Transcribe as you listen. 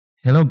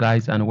Hello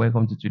guys and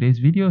welcome to today's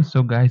video.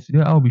 So guys, today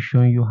I'll be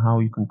showing you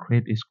how you can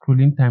create a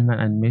scrolling timeline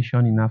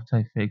animation in After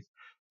Effects.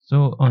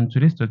 So on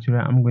today's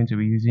tutorial, I'm going to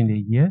be using the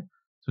year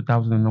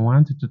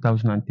 2001 to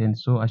 2010.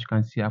 So as you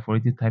can see, I've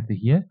already typed the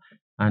year.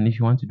 And if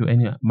you want to do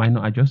any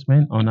minor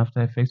adjustment on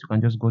After Effects, you can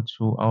just go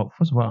to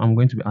first of all, I'm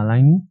going to be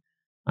aligning.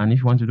 And if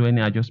you want to do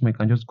any adjustment, you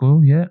can just go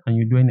here and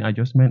you do any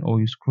adjustment, or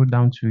you scroll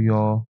down to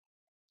your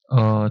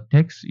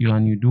text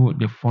and you do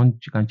the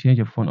font. You can change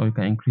the font, or you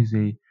can increase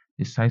the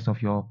size of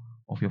your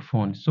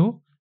font.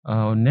 So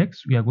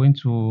next we are going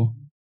to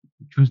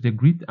choose the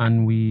grid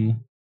and we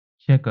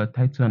check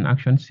title and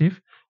action save.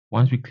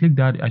 Once we click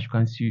that, as you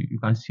can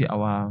see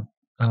our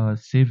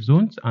save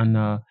zones, and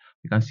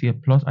you can see a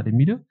plus at the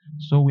middle.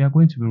 So we are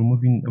going to be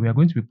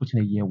putting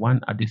a year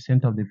one at the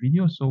center of the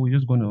video. So we're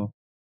just going to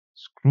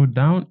scroll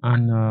down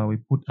and we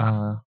put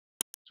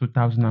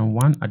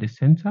 2001 at the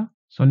center.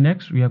 So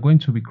next we are going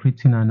to be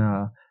creating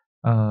a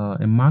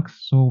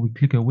max. So we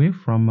click away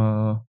from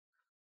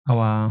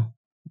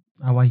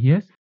our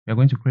years. We are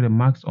going to create a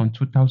max on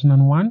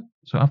 2001.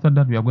 So after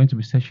that, we are going to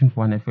be searching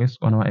for an effects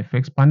on our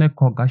effects panel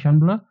called Gaussian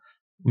blur.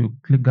 We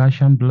click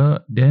Gaussian blur,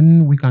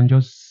 then we can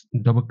just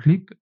double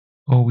click,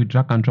 or we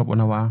drag and drop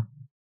on our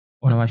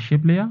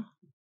shape layer.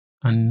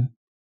 And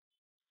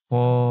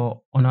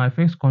for on our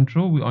effects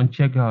control, we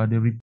uncheck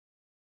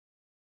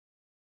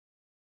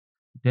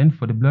then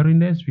for the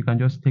blurriness, we can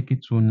just take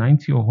it to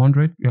 90 or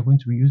 100. We are going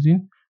to be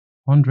using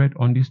 100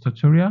 on this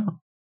tutorial.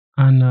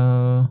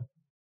 And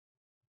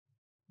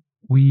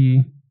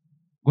we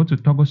go to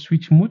toggle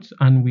switch modes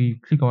and we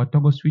click our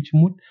toggle switch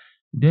mode.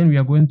 Then we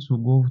are going to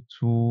go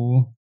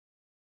to,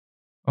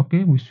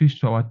 okay, we switch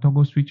to our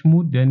toggle switch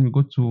mode. Then we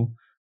go to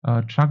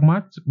track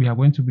matte. We are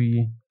going to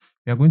be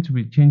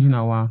changing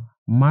our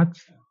matte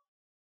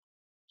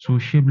to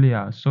shape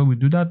layer. So we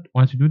do that.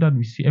 Once we do that,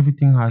 we see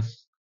everything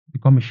has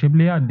become a shape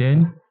layer.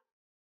 Then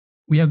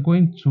we are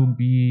going to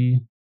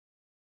be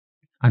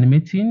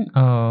animating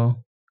our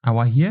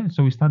hair.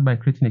 So we start by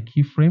creating a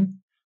keyframe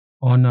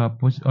on our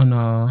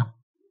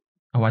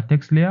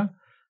text layer.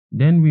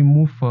 Then we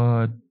move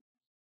to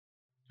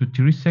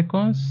 3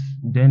 seconds.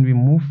 Then we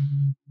move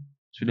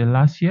to the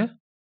last year.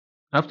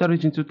 After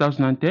reaching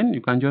 2010,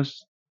 you can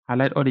just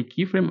highlight all the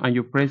keyframe and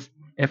you press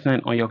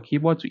F9 on your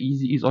keyboard to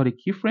ease all the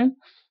keyframe.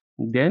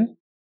 Then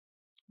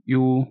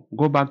you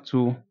go back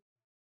to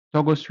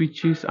toggle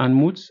switches and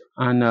modes,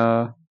 and we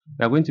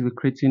are going to be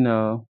creating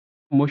a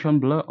motion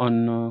blur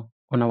on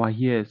our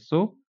hairs.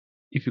 So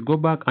if you go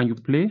back and you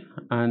play,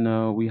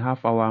 and we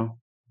have our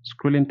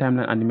scrolling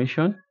timeline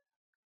animation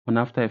on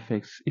After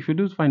Effects. If you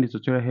do find this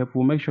tutorial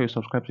helpful, make sure you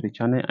subscribe to the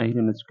channel and hit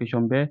the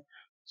notification bell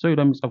so you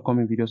don't miss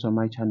upcoming videos on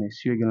my channel.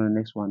 See you again on the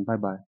next one. Bye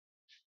bye.